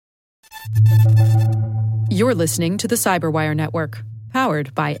You're listening to the Cyberwire Network,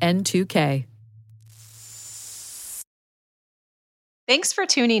 powered by N2K. Thanks for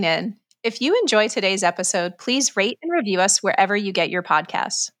tuning in. If you enjoy today's episode, please rate and review us wherever you get your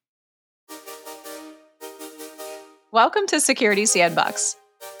podcasts. Welcome to Security Sandbox.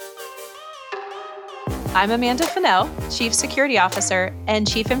 I'm Amanda Fennell, Chief Security Officer and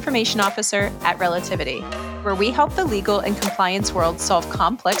Chief Information Officer at Relativity, where we help the legal and compliance world solve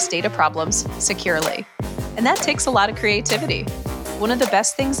complex data problems securely. And that takes a lot of creativity. One of the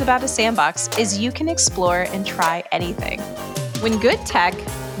best things about a sandbox is you can explore and try anything. When good tech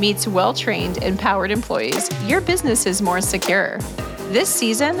meets well-trained, empowered employees, your business is more secure. This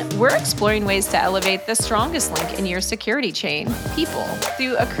season, we're exploring ways to elevate the strongest link in your security chain, people,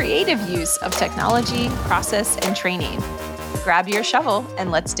 through a creative use of technology, process, and training. Grab your shovel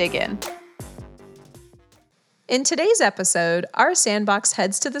and let's dig in. In today's episode, our sandbox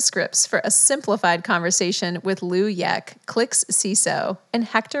heads to the scripts for a simplified conversation with Lou Yek, Qlik's CISO, and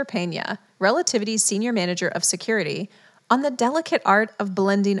Hector Pena, Relativity's Senior Manager of Security, on the delicate art of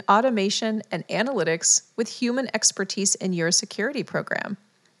blending automation and analytics with human expertise in your security program.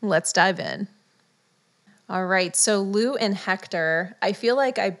 Let's dive in. All right, so Lou and Hector, I feel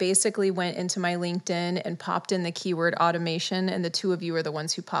like I basically went into my LinkedIn and popped in the keyword automation, and the two of you are the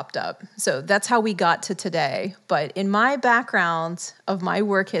ones who popped up. So that's how we got to today. But in my background of my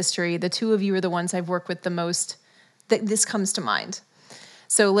work history, the two of you are the ones I've worked with the most that this comes to mind.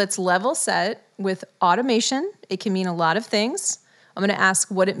 So let's level set with automation. It can mean a lot of things. I'm going to ask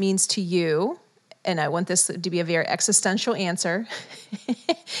what it means to you, and I want this to be a very existential answer,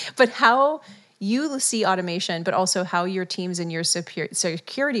 but how you see automation, but also how your teams in your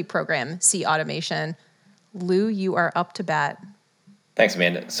security program see automation. Lou, you are up to bat. Thanks,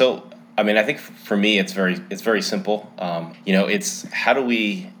 Amanda. So, I think for me, it's very simple. It's how do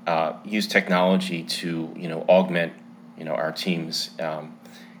we use technology to, augment, our teams.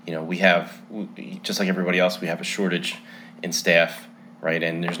 We have, just like everybody else, we have a shortage in staff, right?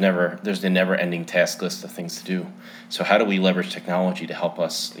 And there's the never-ending task list of things to do. So how do we leverage technology to help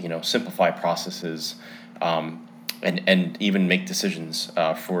us, simplify processes, and even make decisions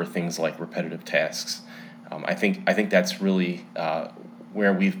for things like repetitive tasks? I think that's really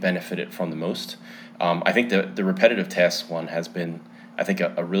where we've benefited from the most. I think the repetitive tasks one has been, I think,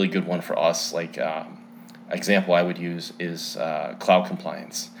 a really good one for us. Like example I would use is cloud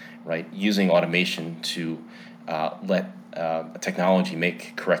compliance, right? Using automation to let technology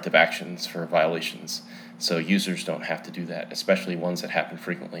make corrective actions for violations, so users don't have to do that, especially ones that happen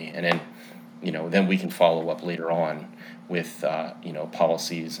frequently. And then we can follow up later on with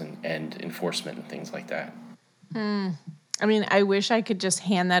policies and enforcement and things like that. I wish I could just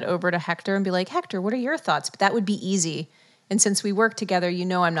hand that over to Hector and be like, Hector, what are your thoughts? But that would be easy. And since we work together,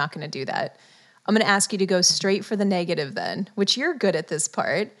 I'm not going to do that. I'm going to ask you to go straight for the negative then, which you're good at this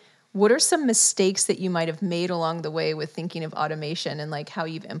part. What are some mistakes that you might have made along the way with thinking of automation and like how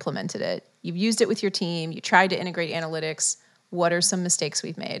you've implemented it? You've used it with your team. You tried to integrate analytics. What are some mistakes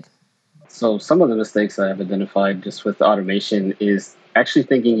we've made? So some of the mistakes I have identified just with automation is actually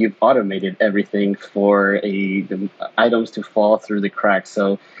thinking you've automated everything for the items to fall through the cracks.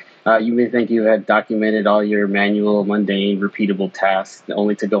 So you may think you had documented all your manual, mundane, repeatable tasks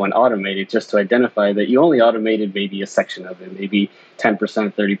only to go and automate it, just to identify that you only automated maybe a section of it, maybe 10%,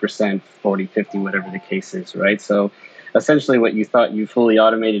 30%, 40, 50, whatever the case is, right? So essentially what you thought you fully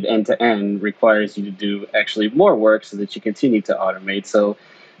automated end to end requires you to do actually more work so that you continue to automate. So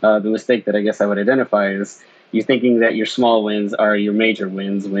the mistake that I guess I would identify is you thinking that your small wins are your major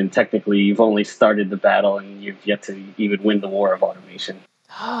wins when technically you've only started the battle and you've yet to even win the war of automation.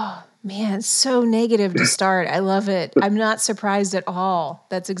 Oh, man, so negative to start. I love it. I'm not surprised at all.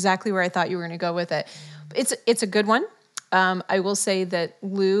 That's exactly where I thought you were going to go with it. It's a good one. I will say that,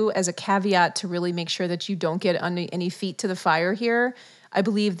 Lou, as a caveat to really make sure that you don't get any feet to the fire here, I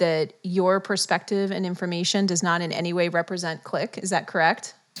believe that your perspective and information does not in any way represent Qlik. Is that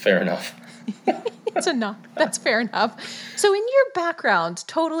correct? Fair enough. It's enough. That's fair enough. So in your background,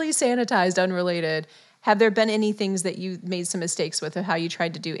 totally sanitized, unrelated, have there been any things that you made some mistakes with of how you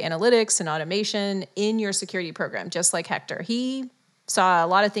tried to do analytics and automation in your security program? Just like Hector, he saw a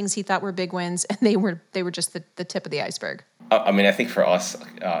lot of things he thought were big wins, and they were just the tip of the iceberg. I think for us,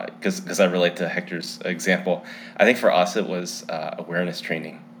 because I relate to Hector's example, I think for us it was awareness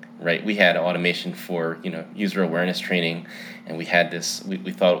training, right? We had automation for user awareness training, and we had this.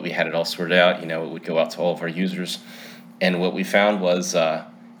 We thought we had it all sorted out. It would go out to all of our users, and what we found was.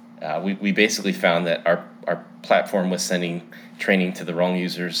 We basically found that our platform was sending training to the wrong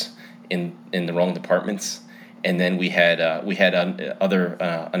users in the wrong departments, and then we had other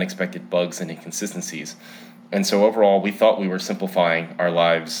unexpected bugs and inconsistencies. And so overall, we thought we were simplifying our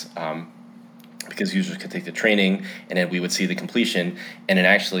lives, because users could take the training and then we would see the completion. And in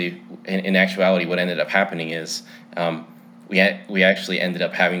actuality, what ended up happening is we actually ended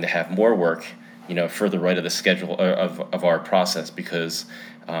up having to have more work, further right of the schedule of our process, because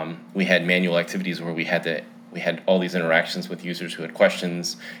we had manual activities where we had all these interactions with users who had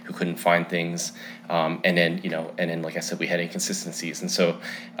questions, who couldn't find things, and then like I said, we had inconsistencies. And so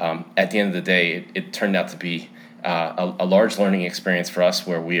at the end of the day, it turned out to be a large learning experience for us,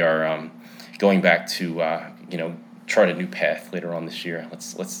 where we are going back to chart a new path later on this year.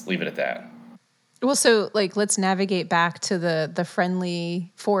 Let's leave it at that. Well, so let's navigate back to the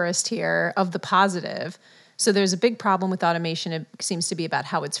friendly forest here of the positive. So there's a big problem with automation. It seems to be about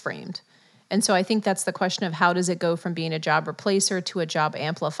how it's framed. And so I think that's the question of how does it go from being a job replacer to a job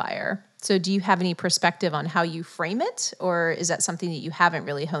amplifier? So do you have any perspective on how you frame it, or is that something that you haven't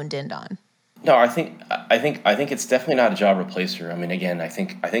really honed in on? No, I think it's definitely not a job replacer. I mean, again, I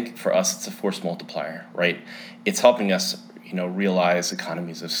think for us it's a force multiplier, right? It's helping us, realize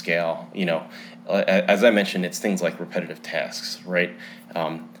economies of scale. As I mentioned, it's things like repetitive tasks, right?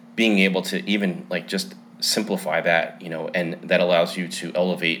 Being able to even just simplify that, and that allows you to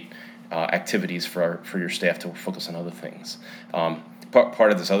elevate activities for your staff to focus on other things.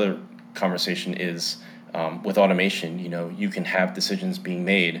 Part of this other conversation is with automation, you can have decisions being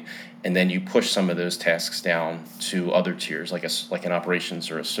made, and then you push some of those tasks down to other tiers, like an operations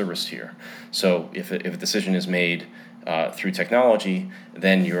or a service tier. So if a decision is made through technology,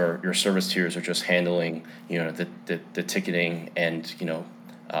 then your service tiers are just handling the ticketing and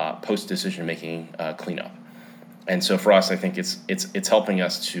post decision making cleanup. And so for us, I think it's helping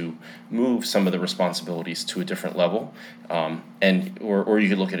us to move some of the responsibilities to a different level, or you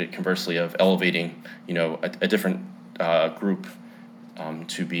could look at it conversely of elevating a different group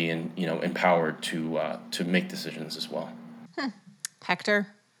to be empowered to make decisions as well. Hector,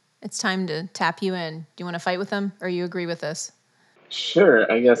 it's time to tap you in. Do you want to fight with them, or you agree with this?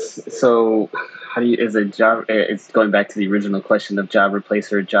 Sure, I guess so. It's going back to the original question of job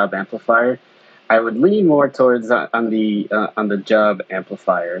replacer or job amplifier. I would lean more towards on the job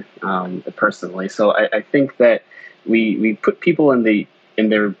amplifier personally. So I think that we put people in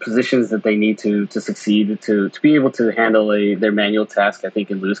their positions that they need to succeed, to be able to handle their manual task. I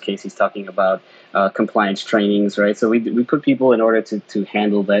think in Lou's case, he's talking about compliance trainings, right? So we put people in order to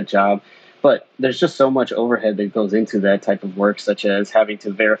handle that job. But there's just so much overhead that goes into that type of work, such as having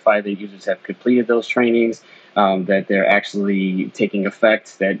to verify that users have completed those trainings, that they're actually taking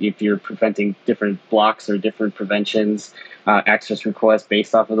effect, that if you're preventing different blocks or different preventions, access requests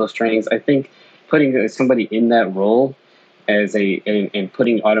based off of those trainings. I think putting somebody in that role and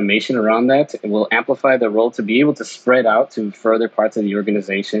putting automation around that will amplify the role to be able to spread out to further parts of the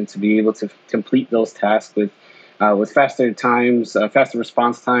organization, to be able to complete those tasks with faster times, faster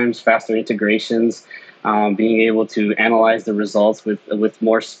response times, faster integrations, being able to analyze the results with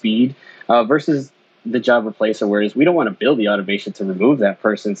more speed versus the job replacer. Whereas we don't want to build the automation to remove that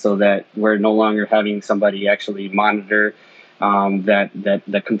person, so that we're no longer having somebody actually monitor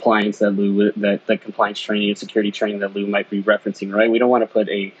that compliance that compliance training and security training that Lou might be referencing. Right? We don't want to put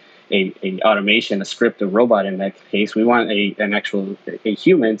a automation, a script, a robot in that case. We want a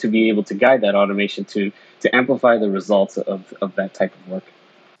human to be able to guide that automation to amplify the results of that type of work.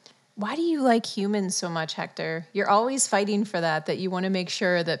 Why do you like humans so much, Hector? You're always fighting for that you want to make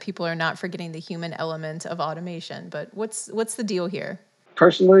sure that people are not forgetting the human element of automation. But what's the deal here?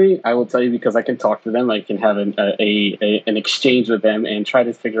 Personally, I will tell you, because I can talk to them, I can have an exchange with them and try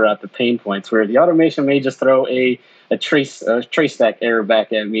to figure out the pain points, where the automation may just throw a trace stack error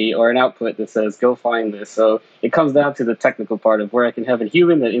back at me, or an output that says, go find this. So it comes down to the technical part of where I can have a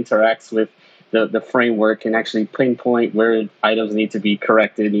human that interacts with the framework and actually pinpoint where items need to be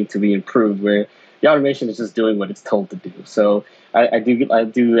corrected, need to be improved, where the automation is just doing what it's told to do. So I do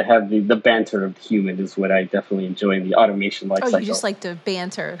have the banter of the human is what I definitely enjoy in the automation lifecycle. Oh, you just like to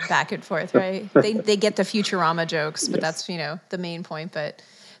banter back and forth, right? they get the Futurama jokes, but Yes. That's the main point. But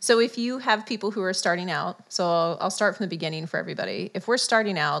so if you have people who are starting out, so I'll start from the beginning for everybody. If we're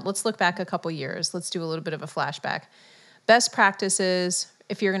starting out, let's look back a couple years. Let's do a little bit of a flashback. Best practices.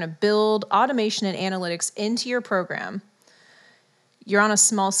 If you're going to build automation and analytics into your program, you're on a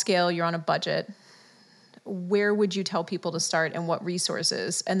small scale, you're on a budget. Where would you tell people to start, and what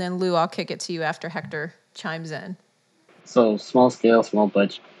resources? And then Lou, I'll kick it to you after Hector chimes in. So small scale, small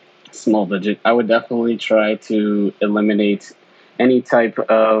budget. I would definitely try to eliminate any type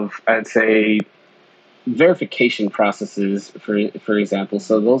of, I'd say, verification processes, for example.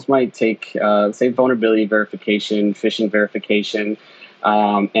 So those might take, say, vulnerability verification, phishing verification,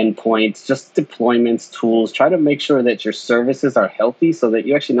 endpoints, just deployments, tools. Try to make sure that your services are healthy so that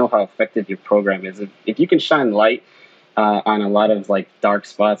you actually know how effective your program is. If you can shine light on a lot of like dark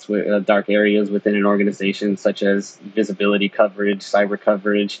spots, dark areas within an organization, such as visibility coverage, cyber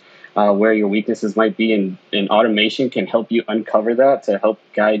coverage, where your weaknesses might be, and automation can help you uncover that to help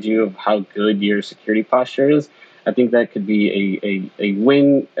guide you of how good your security posture is. I think that could be a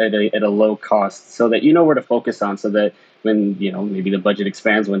win at a low cost, so that you know where to focus on, so that when maybe the budget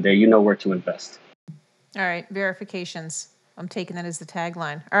expands one day, you know where to invest. All right, verifications. I'm taking that as the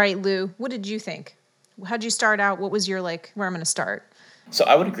tagline. All right, Lou, what did you think? How'd you start out? What was your where I'm going to start? So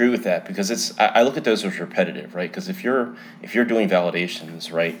I would agree with that, because I look at those as repetitive, right? Because if you're doing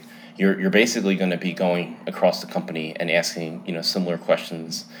validations, right, you're basically going to be going across the company and asking similar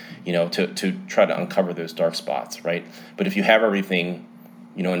questions, to try to uncover those dark spots, right? But if you have everything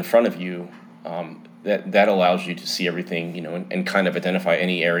in front of you, that allows you to see everything, and kind of identify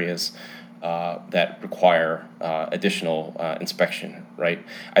any areas that require additional inspection, right?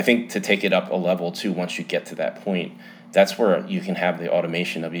 I think to take it up a level too, once you get to that point, that's where you can have the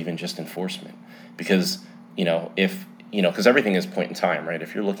automation of even just enforcement, because because everything is point in time, right?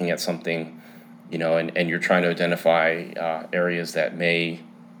 If you're looking at something, and you're trying to identify areas that may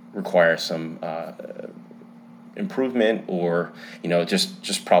require some improvement, or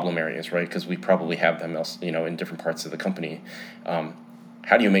just problem areas, right? Because we probably have them else, in different parts of the company.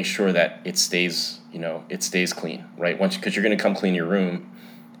 How do you make sure that it stays clean, right? Because you're going to come clean your room,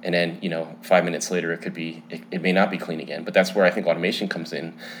 and then 5 minutes later it may not be clean again. But that's where I think automation comes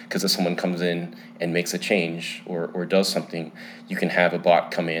in, because if someone comes in and makes a change or does something, you can have a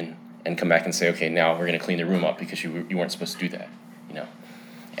bot come in and come back and say, okay, now we're going to clean the room up because you weren't supposed to do that,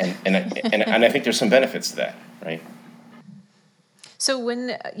 and I think there's some benefits to that, right? So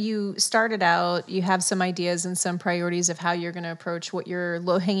when you started out, you have some ideas and some priorities of how you're going to approach what your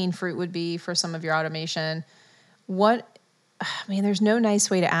low-hanging fruit would be for some of your automation. There's no nice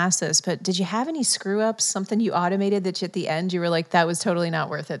way to ask this, but did you have any screw-ups, something you automated that at the end you were like, that was totally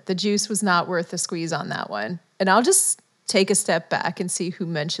not worth it? The juice was not worth the squeeze on that one. And I'll just take a step back and see who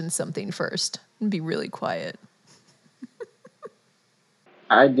mentions something first and be really quiet.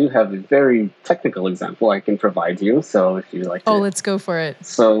 I do have a very technical example I can provide you. So if you like to... Oh, let's go for it.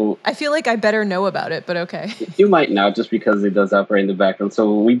 So I feel like I better know about it, but okay. You might not, just because it does operate in the background.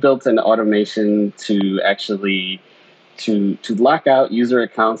 So we built an automation to actually to lock out user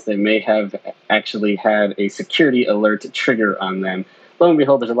accounts that may have actually had a security alert trigger on them. Lo and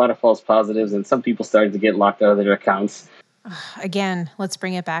behold, there's a lot of false positives, and some people started to get locked out of their accounts. Again, let's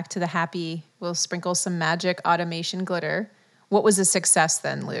bring it back to the happy. We'll sprinkle some magic automation glitter. What was a success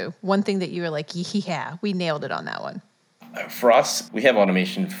then, Lou? One thing that you were like, yeah, we nailed it on that one. For us, we have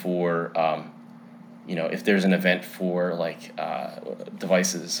automation for, if there's an event for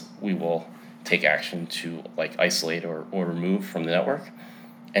devices, we will take action to isolate or remove from the network.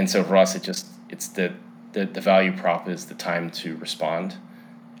 And so for us, it's the value prop is the time to respond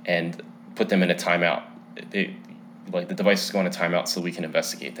and put them in a timeout. The devices go in a timeout so we can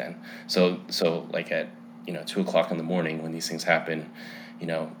investigate then. So at 2:00 in the morning when these things happen,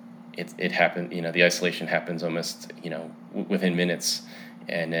 it happened. The isolation happens almost within minutes,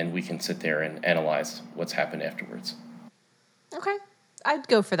 and then we can sit there and analyze what's happened afterwards. Okay, I'd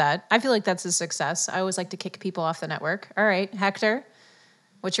go for that. I feel like that's a success. I always like to kick people off the network. All right, Hector,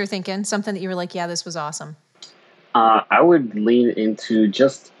 what you're thinking? Something that you were like, yeah, this was awesome. I would lean into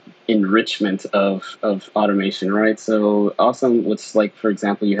just enrichment of automation, right? So awesome. What's for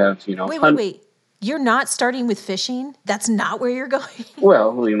example, you have Wait. You're not starting with phishing? That's not where you're going?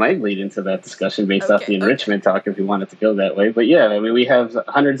 Well, we might lead into that discussion based off the enrichment talk if we wanted to go that way. But yeah, we have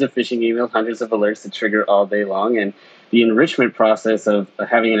hundreds of phishing emails, hundreds of alerts to trigger all day long. And the enrichment process of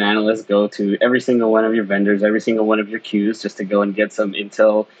having an analyst go to every single one of your vendors, every single one of your queues, just to go and get some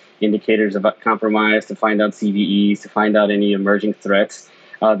intel indicators about compromise, to find out CVEs, to find out any emerging threats.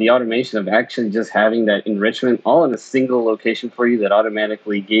 The automation of actually just having that enrichment all in a single location for you that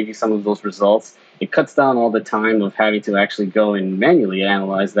automatically gave you some of those results. It cuts down all the time of having to actually go and manually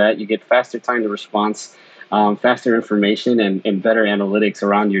analyze that. You get faster time to response, faster information, and better analytics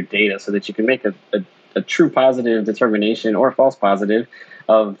around your data so that you can make a true positive determination or false positive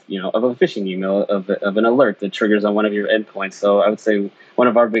of a phishing email, of an alert that triggers on one of your endpoints. So I would say one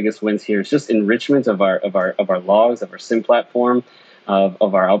of our biggest wins here is just enrichment of our logs, of our SIM platform,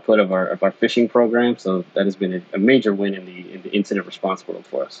 of our output of our phishing program. So that has been a major win in the incident response world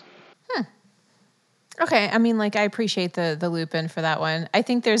for us. Okay, I mean, like, I appreciate the loop in for that one. I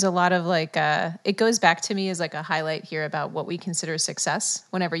think there's a lot of like, it goes back to me as like a highlight here about what we consider success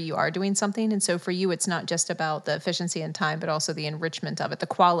whenever you are doing something. And so for you, it's not just about the efficiency and time, but also the enrichment of it, the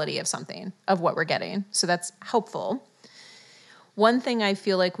quality of something, of what we're getting. So that's helpful. One thing I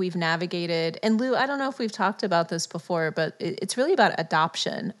feel like we've navigated, and Lou, I don't know if we've talked about this before, but it's really about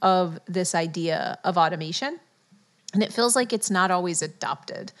adoption of this idea of automation. And it feels like it's not always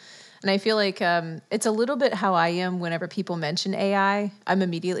adopted. And I feel like it's a little bit how I am whenever people mention AI. I'm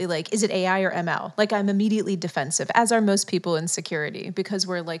immediately like, is it AI or ML? Like, I'm immediately defensive, as are most people in security, because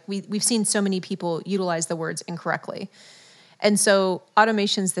we're like, we've seen so many people utilize the words incorrectly. And so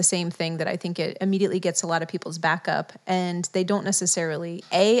automation's the same thing, that I think it immediately gets a lot of people's back up, and they don't necessarily,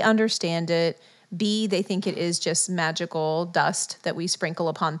 A, understand it, B, they think it is just magical dust that we sprinkle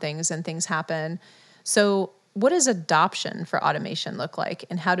upon things and things happen. So what does adoption for automation look like,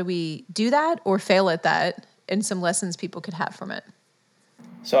 and how do we do that or fail at that, and some lessons people could have from it?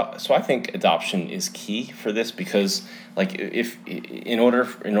 So I think adoption is key for this, because like if in order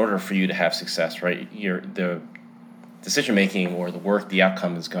for you to have success, right, the decision making or the work, the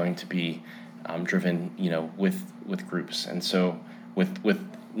outcome is going to be driven, with groups, and so with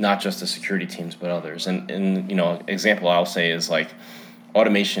not just the security teams but others. And example I'll say is like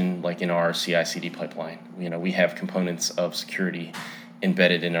automation, like in our CI/CD pipeline. We have components of security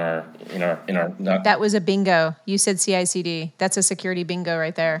embedded in our. That was a bingo. You said CI/CD. That's a security bingo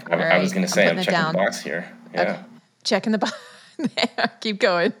right there. I was going to say I'm checking the box here. Yeah, okay. Checking the box. Keep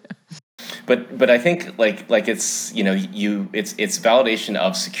going. But I think like it's it's validation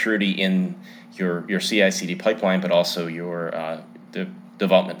of security in your CI/CD pipeline, but also your the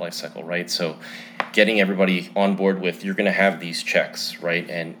development lifecycle, right? So getting everybody on board with, you're going to have these checks, right,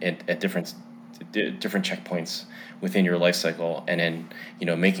 and at different checkpoints within your lifecycle, and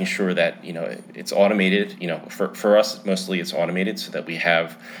then making sure that it's automated. For us mostly it's automated, so that we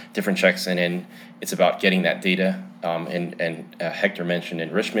have different checks, and then it's about getting that data. And Hector mentioned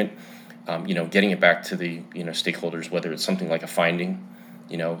enrichment. Getting it back to the stakeholders, whether it's something like a finding,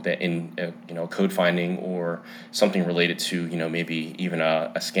 that in code finding, or something related to maybe even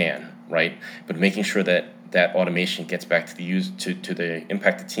a scan, right? But making sure that automation gets back to the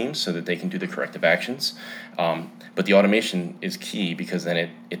impacted teams, so that they can do the corrective actions. But the automation is key, because then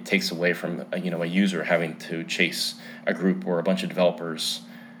it takes away from a user having to chase a group or a bunch of developers.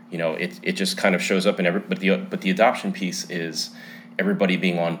 It just kind of shows up in but the adoption piece is everybody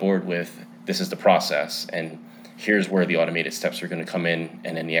being on board with, this is the process, and here's where the automated steps are going to come in,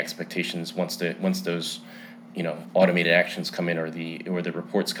 and then the expectations once those automated actions come in, or the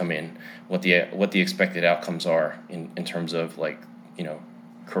reports come in, what the expected outcomes are in terms of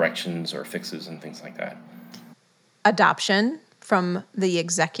corrections or fixes and things like that. Adoption from the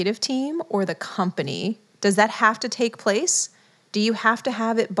executive team or the company, does that have to take place? Do you have to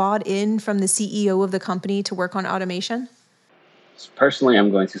have it bought in from the CEO of the company to work on automation? Personally,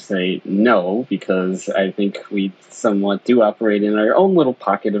 I'm going to say no, because I think we somewhat do operate in our own little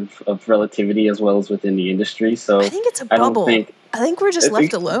pocket of relativity, as well as within the industry. So I think it's a bubble. I think we're just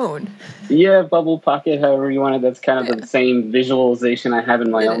left alone. Yeah, bubble pocket, however you want it. That's kind of the same visualization I have in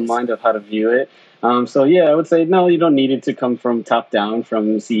my own mind of how to view it. So yeah, I would say no, you don't need it to come from top down,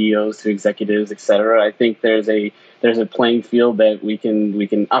 from CEOs to executives, etc. I think there's a playing field that we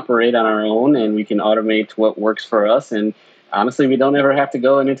can operate on our own, and we can automate what works for us. And honestly, we don't ever have to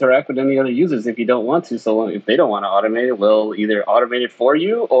go and interact with any other users if you don't want to. So if they don't want to automate it, we'll either automate it for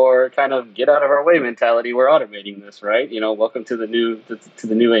you, or kind of get out of our way mentality. We're automating this, right? Welcome to the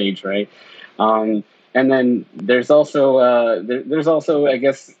new age, right? And then there's also I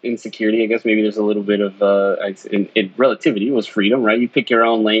guess in security, I guess maybe there's a little bit of in relativity was freedom, right? You pick your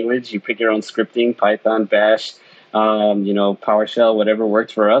own language, you pick your own scripting, Python, Bash. PowerShell, whatever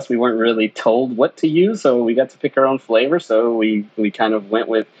worked for us. We weren't really told what to use, so we got to pick our own flavor. So we kind of went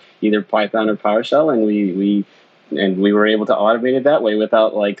with either Python or PowerShell, and we were able to automate it that way,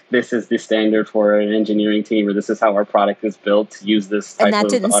 without like, this is the standard for an engineering team, or this is how our product is built to use this type of automation.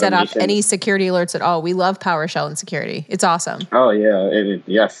 And that didn't set off any security alerts at all. We love PowerShell and security. It's awesome. Oh yeah,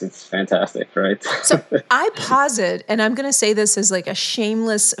 yes, it's fantastic, right? So I posit, and I'm going to say this as like a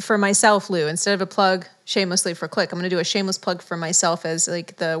shameless for myself, Lou, instead of a plug shamelessly for Qlik, I'm going to do a shameless plug for myself as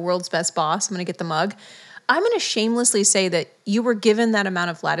like the world's best boss. I'm going to get the mug. I'm going to shamelessly say that you were given that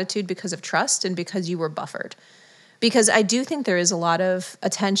amount of latitude because of trust and because you were buffered. Because I do think there is a lot of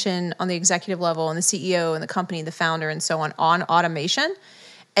attention on the executive level and the CEO and the company, the founder and so on automation.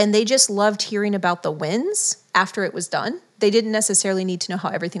 And they just loved hearing about the wins after it was done. They didn't necessarily need to know how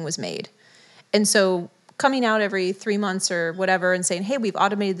everything was made. And so coming out every 3 months or whatever and saying, hey, we've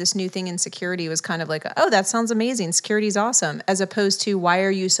automated this new thing in security was kind of like, oh, that sounds amazing. Security is awesome, as opposed to why are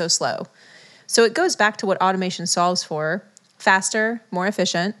you so slow? So it goes back to what automation solves for: faster, more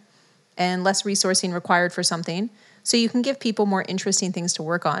efficient, and less resourcing required for something. So you can give people more interesting things to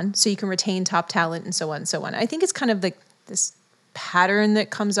work on, so you can retain top talent and so on and so on. I think it's kind of like this pattern that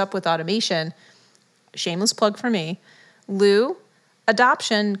comes up with automation. Shameless plug for me. Lou,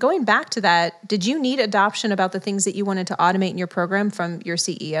 adoption, going back to that, did you need adoption about the things that you wanted to automate in your program from your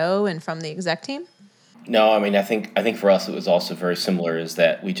CEO and from the exec team? No, I mean, I think for us it was also very similar. Is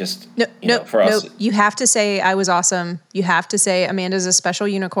that we just for no, us you have to say I was awesome. You have to say Amanda's a special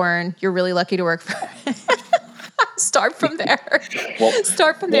unicorn. You're really lucky to work for her. Start from there.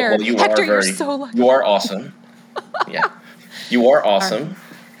 Start from there. Well, Hector, you're so lucky. You are awesome. Yeah, you are awesome. Right.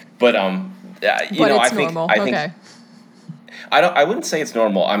 But I think normal. Okay. I wouldn't say it's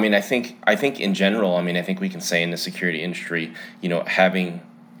normal. I mean, I think in general, I mean, I think we can say in the security industry, having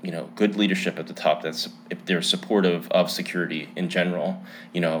good leadership at the top, that's if they're supportive of security in general,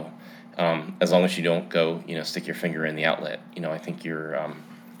 as long as you don't go, stick your finger in the outlet, I think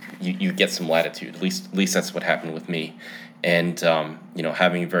you get some latitude. At least that's what happened with me. And,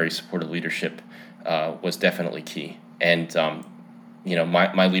 having very supportive leadership was definitely key. And,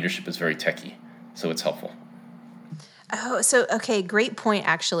 my leadership is very techie, so it's helpful. Oh, so, okay, great point,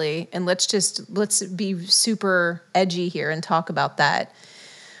 actually. And let's be super edgy here and talk about that.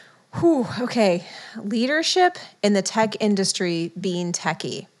 Whew, okay, leadership in the tech industry being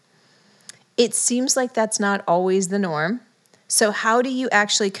techie. It seems like that's not always the norm. So how do you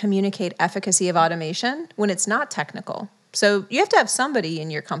actually communicate efficacy of automation when it's not technical? So you have to have somebody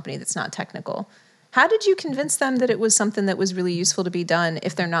in your company that's not technical. How did you convince them that it was something that was really useful to be done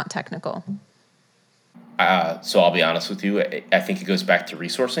if they're not technical? So I'll be honest with you. I think it goes back to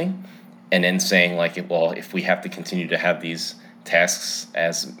resourcing, and then saying if we have to continue to have these tasks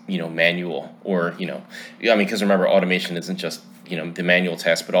as manual, or because remember, automation isn't just the manual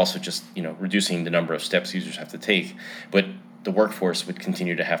task, but also just reducing the number of steps users have to take. But the workforce would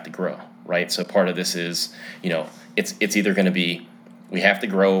continue to have to grow, right? So part of this is it's either going to be we have to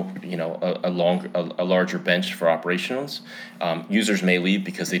grow a larger bench for operationals. Users may leave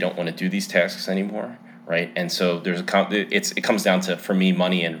because they don't want to do these tasks anymore. Right, and so it comes down to, for me,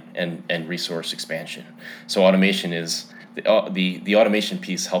 money and resource expansion. So automation is the automation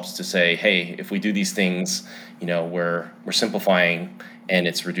piece helps to say, hey, if we do these things, we're simplifying, and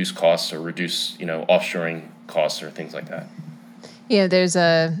it's reduced costs or reduce offshoring costs or things like that. Yeah, there's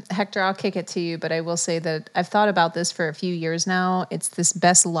Hector, I'll kick it to you, but I will say that I've thought about this for a few years now. It's this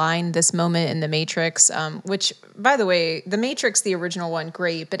best line, this moment in The Matrix, which, by the way, The Matrix, the original one,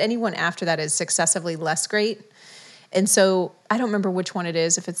 great, but anyone after that is successively less great. And so I don't remember which one it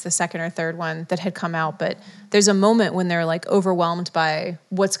is, if it's the second or third one that had come out, but there's a moment when they're overwhelmed by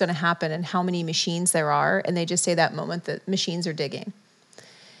what's going to happen and how many machines there are, and they just say that moment that machines are digging.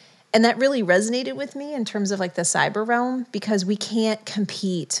 And that really resonated with me in terms of the cyber realm, because we can't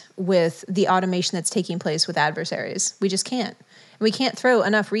compete with the automation that's taking place with adversaries. We just can't. And we can't throw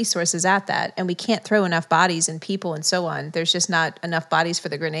enough resources at that, and we can't throw enough bodies and people and so on. There's just not enough bodies for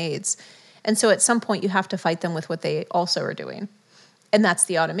the grenades. And so at some point you have to fight them with what they also are doing. And that's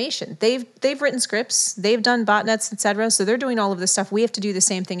the automation. They've written scripts, they've done botnets, et cetera. So they're doing all of this stuff. We have to do the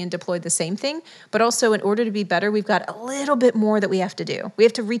same thing and deploy the same thing. But also, in order to be better, we've got a little bit more that we have to do. We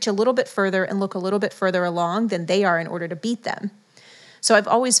have to reach a little bit further and look a little bit further along than they are in order to beat them. So I've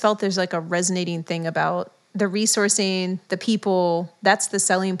always felt there's a resonating thing about the resourcing, the people. That's the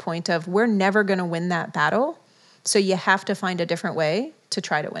selling point of, we're never going to win that battle. So you have to find a different way to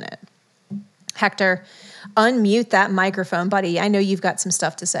try to win it. Hector, unmute that microphone, buddy. I know you've got some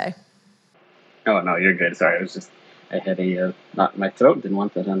stuff to say. Oh, no, you're good. Sorry, I had a knot in my throat. Didn't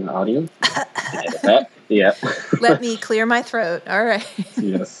want that on the audio. Yeah. Let me clear my throat. All right.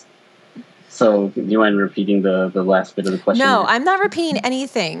 Yes. So, do you mind repeating the last bit of the question? No, I'm not repeating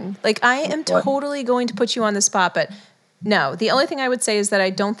anything. I am totally going to put you on the spot, but no. The only thing I would say is that I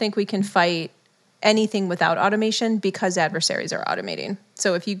don't think we can fight anything without automation because adversaries are automating.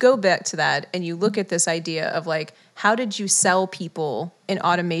 So if you go back to that and you look at this idea of how did you sell people in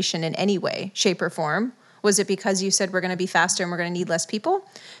automation in any way, shape, or form? Was it because you said we're going to be faster and we're going to need less people?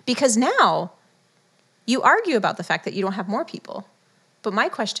 Because now you argue about the fact that you don't have more people. But my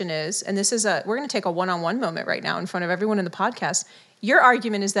question is, and this is we're going to take a one-on-one moment right now in front of everyone in the podcast. Your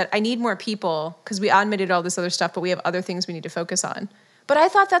argument is that I need more people because we automated all this other stuff, but we have other things we need to focus on. But I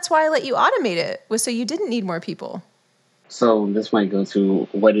thought that's why I let you automate it, was so you didn't need more people. So this might go to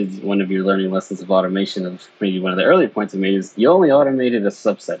what is one of your learning lessons of automation. Of maybe one of the earlier points I made is you only automated a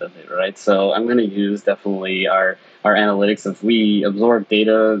subset of it, right? So I'm going to use definitely our analytics. If we absorb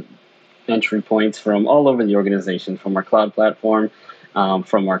data entry points from all over the organization, from our cloud platform,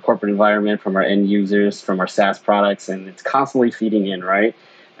 from our corporate environment, from our end users, from our SaaS products, and it's constantly feeding in, right?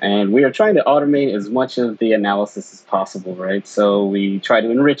 And we are trying to automate as much of the analysis as possible, right? So we try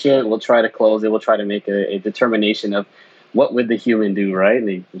to enrich it, we'll try to close it, we'll try to make a determination of what would the human do, right?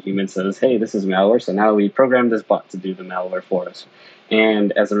 The human says, hey, this is malware, so now we program this bot to do the malware for us.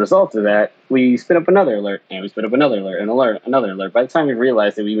 And as a result of that, we spit up another alert, and we spit up another alert, and another alert. By the time we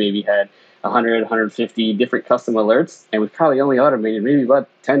realized that we maybe had 100, 150 different custom alerts, and we probably only automated maybe about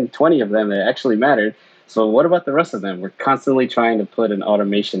 10, 20 of them that actually mattered. So what about the rest of them? We're constantly trying to put an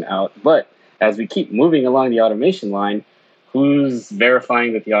automation out. But as we keep moving along the automation line, who's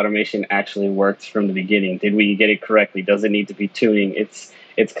verifying that the automation actually worked from the beginning? Did we get it correctly? Does it need to be tuning? It's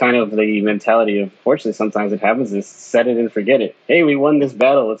kind of the mentality of, fortunately, sometimes it happens is set it and forget it. Hey, we won this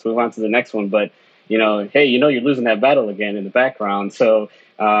battle. Let's move on to the next one. But, hey, you're losing that battle again in the background. So,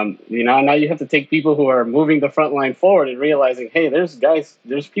 now you have to take people who are moving the front line forward and realizing, hey,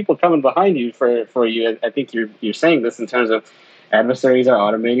 there's people coming behind you for you. I think you're saying this in terms of adversaries are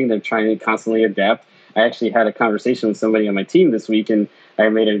automating. They're trying to constantly adapt. I actually had a conversation with somebody on my team this week, and I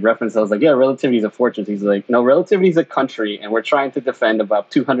made a reference. I was like, yeah, relativity is a fortress. He's like, no, relativity is a country, and we're trying to defend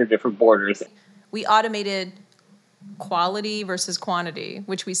about 200 different borders. We automated quality versus quantity,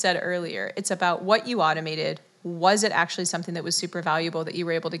 which we said earlier. It's about what you automated. Was it actually something that was super valuable that you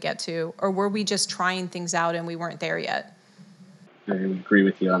were able to get to? Or were we just trying things out and we weren't there yet? I agree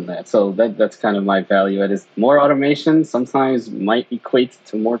with you on that. So that's kind of my value. It is more automation sometimes might equate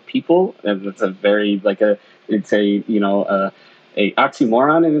to more people. And it's a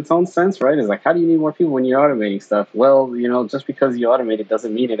oxymoron in its own sense, right? It's like, how do you need more people when you're automating stuff? Well, just because you automate it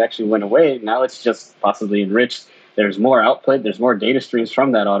doesn't mean it actually went away. Now it's just possibly enriched. There's more output. There's more data streams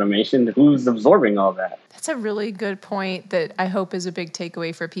from that automation. Who's absorbing all that? That's a really good point that I hope is a big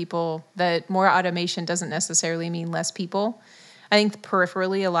takeaway for people, that more automation doesn't necessarily mean less people. I think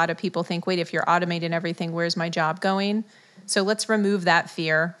peripherally, a lot of people think, wait, if you're automating everything, where's my job going? So let's remove that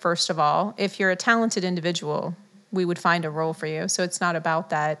fear, first of all. If you're a talented individual, we would find a role for you. So it's not about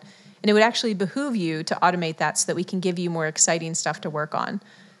that. And it would actually behoove you to automate that so that we can give you more exciting stuff to work on.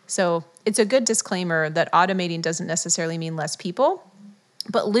 So it's a good disclaimer that automating doesn't necessarily mean less people.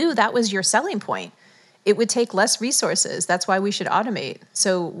 But Lou, that was your selling point. It would take less resources. That's why we should automate.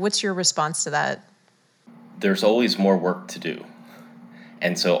 So what's your response to that? There's always more work to do.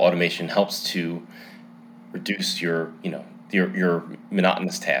 And so automation helps to reduce your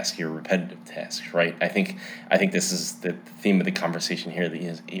monotonous tasks, your repetitive tasks, right? I think this is the theme of the conversation here.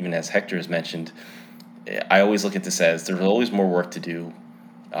 That even as Hector has mentioned, I always look at this as there's always more work to do,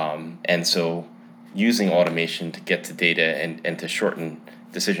 and so using automation to get to data and to shorten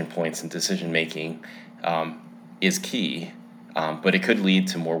decision points and decision making is key, but it could lead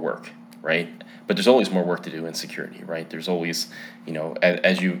to more work, right? But there's always more work to do in security, right? There's always,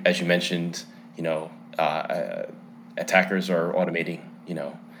 as you mentioned, attackers are automating.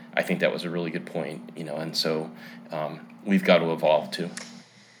 I think that was a really good point. And so we've got to evolve too.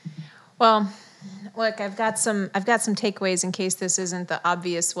 Well, look, I've got some takeaways in case this isn't the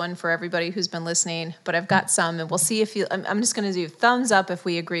obvious one for everybody who's been listening, but I've got some, and we'll see if I'm just going to do thumbs up if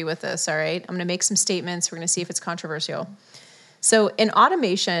we agree with this. All right, I'm going to make some statements. We're going to see if it's controversial. So in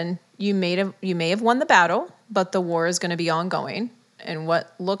automation, you may have won the battle, but the war is going to be ongoing. And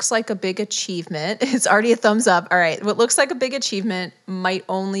what looks like a big achievement, it's already a thumbs up. All right, what looks like a big achievement might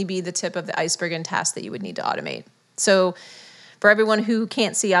only be the tip of the iceberg in tasks that you would need to automate. So for everyone who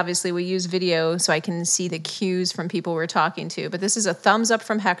can't see, obviously we use video so I can see the cues from people we're talking to. But this is a thumbs up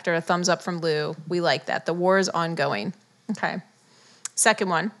from Hector, a thumbs up from Lou. We like that. The war is ongoing. Okay. Second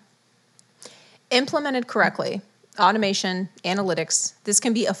one, implemented correctly. Automation, analytics, this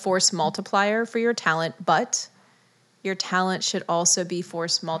can be a force multiplier for your talent, but your talent should also be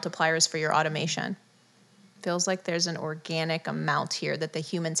force multipliers for your automation. Feels like there's an organic amount here that the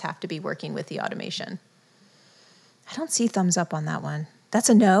humans have to be working with the automation. I don't see thumbs up on that one. That's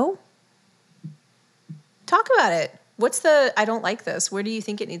a no? Talk about it. I don't like this. Where do you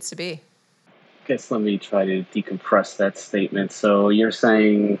think it needs to be? I guess let me try to decompress that statement. So you're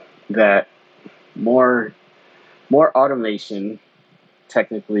saying that more automation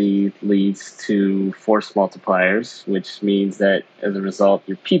technically leads to force multipliers, which means that as a result,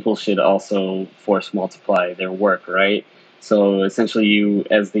 your people should also force multiply their work, right? So essentially, you,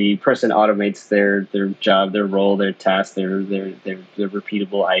 as the person automates their job, their role, their task, their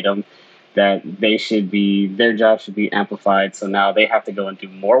repeatable item, that their job should be amplified. So now they have to go and do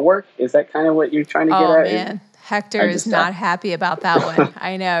more work. Is that kind of what you're trying to get Oh, at? man. Hector is not happy about that one.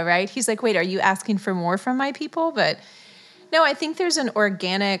 I know, right? He's like, wait, are you asking for more from my people? But no, I think there's an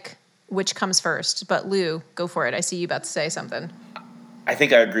organic, which comes first. But Lou, go for it. I see you about to say something. I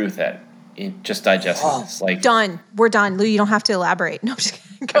think I agree with that. Just digesting this. Like, done. We're done. Lou, you don't have to elaborate. No, I'm just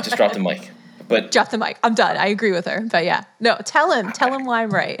kidding. I just dropped the mic. But drop the mic. I'm done. I agree with her. But yeah, no, tell him why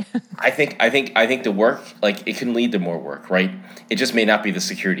I'm right. I think the work, like, it can lead to more work, right? It just may not be the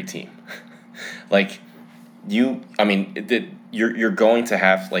security team. Like, you're going to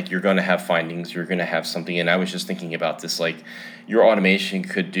have findings. You're going to have something. And I was just thinking about this, like, your automation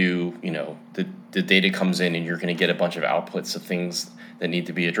could do, the data comes in and you're going to get a bunch of outputs of things that need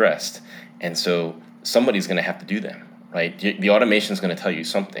to be addressed. And so somebody's going to have to do them, right? The automation is going to tell you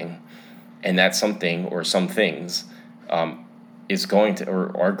something, and that something or some things is going to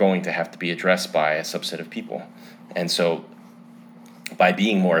or are going to have to be addressed by a subset of people. And so by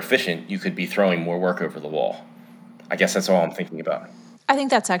being more efficient, you could be throwing more work over the wall. I guess that's all I'm thinking about. I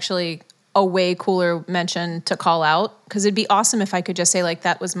think that's actually a way cooler mention to call out, because it'd be awesome if I could just say, like,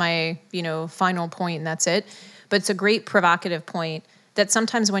 that was my, final point and that's it. But it's a great provocative point that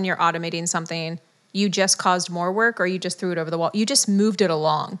sometimes when you're automating something, you just caused more work or you just threw it over the wall. You just moved it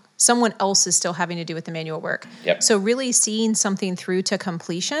along. Someone else is still having to do with the manual work. Yep. So really seeing something through to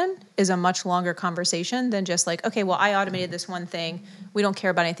completion is a much longer conversation than just like, okay, well, I automated this one thing. We don't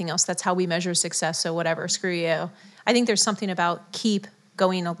care about anything else. That's how we measure success. So whatever, screw you. I think there's something about keep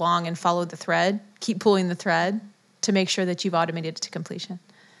going along and follow the thread, keep pulling the thread to make sure that you've automated it to completion.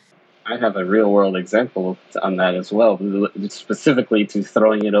 I have a real world example on that as well. Specifically to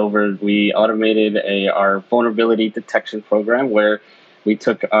throwing it over, we automated our vulnerability detection program where we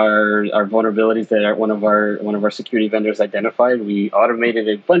took our vulnerabilities that one of our security vendors identified. We automated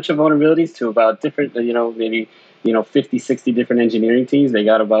a bunch of vulnerabilities to about different, maybe 50, 60 different engineering teams. They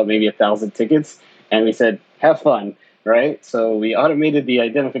got about maybe 1,000 tickets, and we said, have fun, right? So we automated the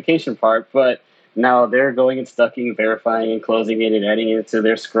identification part, but now they're going and stucking, verifying and closing it and adding it to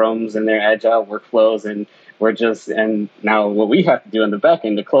their scrums and their agile workflows. And now what we have to do in the back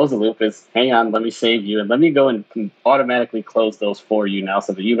end to close the loop is, hang on, let me save you and let me go and automatically close those for you now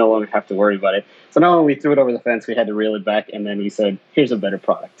so that you no longer have to worry about it. So now when we threw it over the fence, we had to reel it back, and then we said, here's a better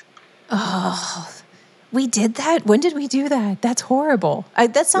product. Oh, we did that? When did we do that? That's horrible.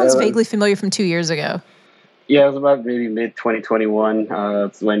 That sounds vaguely familiar from 2 years ago. Yeah, it was about maybe mid-2021.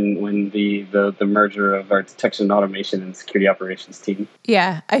 It's when the merger of our detection and automation and security operations team.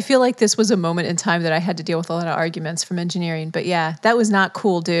 Yeah, I feel like this was a moment in time that I had to deal with a lot of arguments from engineering. But yeah, that was not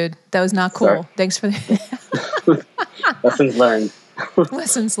cool, dude. That was not cool. Sorry. Thanks for the Lessons learned.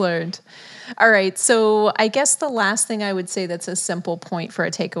 Lessons learned. All right, so I guess the last thing I would say that's a simple point for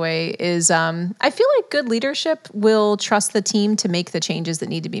a takeaway is I feel like good leadership will trust the team to make the changes that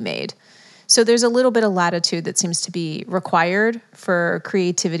need to be made. So there's a little bit of latitude that seems to be required for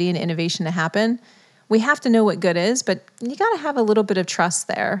creativity and innovation to happen. We have to know what good is, but you got to have a little bit of trust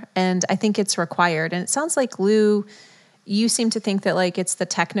there. And I think it's required. And it sounds like, Lou, you seem to think that like it's the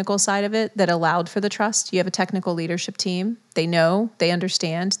technical side of it that allowed for the trust. You have a technical leadership team. They know, they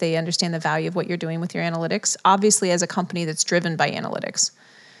understand the value of what you're doing with your analytics, obviously as a company that's driven by analytics.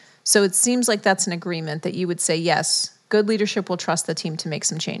 So it seems like that's an agreement that you would say, yes, good leadership will trust the team to make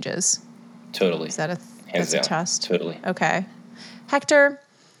some changes. Totally. Is that Hands down. a trust? Totally. Okay. Hector,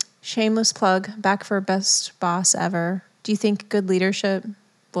 shameless plug, back for best boss ever. Do you think good leadership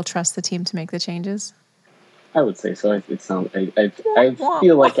will trust the team to make the changes? I would say so. I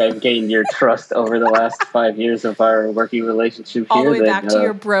feel like I've gained your trust over the last 5 years of our working relationship here. All the way back to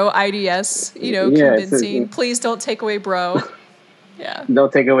your bro IDS, convincing. Please don't take away bro. Yeah.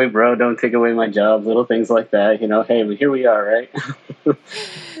 Don't take away bro. Don't take away my job. Little things like that. Hey, here we are, right?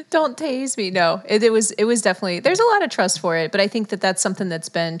 Don't tase me. No, it was definitely, there's a lot of trust for it, but I think that that's something that's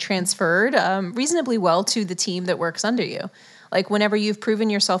been transferred reasonably well to the team that works under you. Like whenever you've proven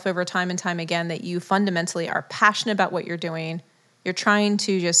yourself over time and time again that you fundamentally are passionate about what you're doing, you're trying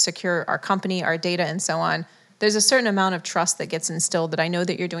to just secure our company, our data, and so on, there's a certain amount of trust that gets instilled that I know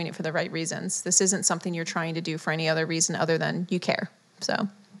that you're doing it for the right reasons. This isn't something you're trying to do for any other reason other than you care. So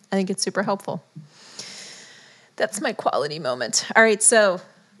I think it's super helpful. That's my quality moment. All right, so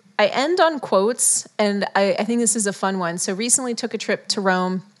I end on quotes, and I think this is a fun one. So recently took a trip to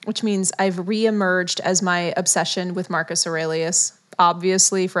Rome, which means I've reemerged as my obsession with Marcus Aurelius.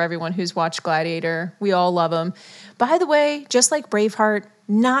 Obviously, for everyone who's watched Gladiator, we all love him. By the way, just like Braveheart,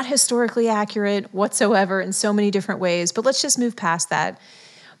 not historically accurate whatsoever in so many different ways, but let's just move past that.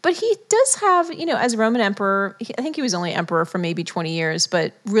 But he does have, as Roman emperor, I think he was only emperor for maybe 20 years,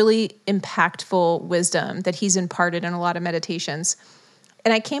 but really impactful wisdom that he's imparted in a lot of meditations.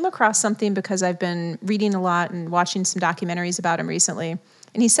 And I came across something because I've been reading a lot and watching some documentaries about him recently.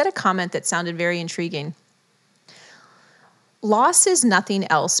 And he said a comment that sounded very intriguing. Loss is nothing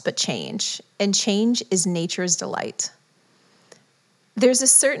else but change, and change is nature's delight. There's a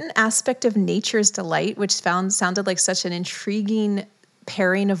certain aspect of nature's delight, which sounded like such an intriguing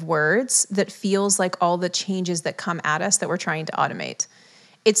pairing of words that feels like all the changes that come at us that we're trying to automate.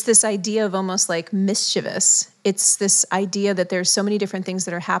 It's this idea of almost like mischievous. It's this idea that there's so many different things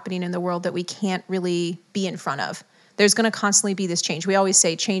that are happening in the world that we can't really be in front of. There's going to constantly be this change. We always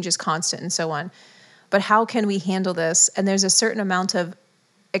say change is constant and so on. But how can we handle this? And there's a certain amount of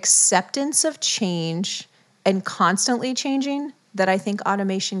acceptance of change and constantly changing that I think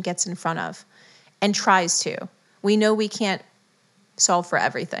automation gets in front of and tries to. We know we can't solve for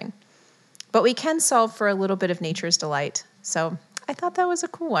everything, but we can solve for a little bit of nature's delight. So I thought that was a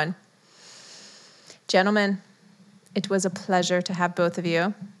cool one. Gentlemen, it was a pleasure to have both of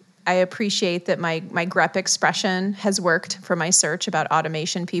you. I appreciate that my grep expression has worked for my search about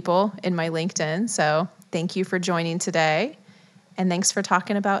automation people in my LinkedIn. So thank you for joining today. And thanks for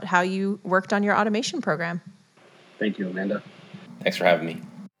talking about how you worked on your automation program. Thank you, Amanda. Thanks for having me.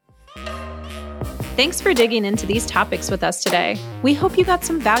 Thanks for digging into these topics with us today. We hope you got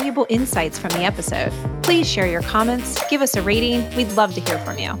some valuable insights from the episode. Please share your comments, give us a rating. We'd love to hear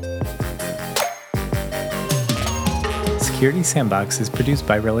from you. Security Sandbox is produced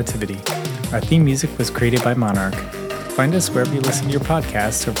by Relativity. Our theme music was created by Monarch. Find us wherever you listen to your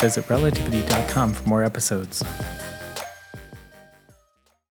podcasts or visit relativity.com for more episodes.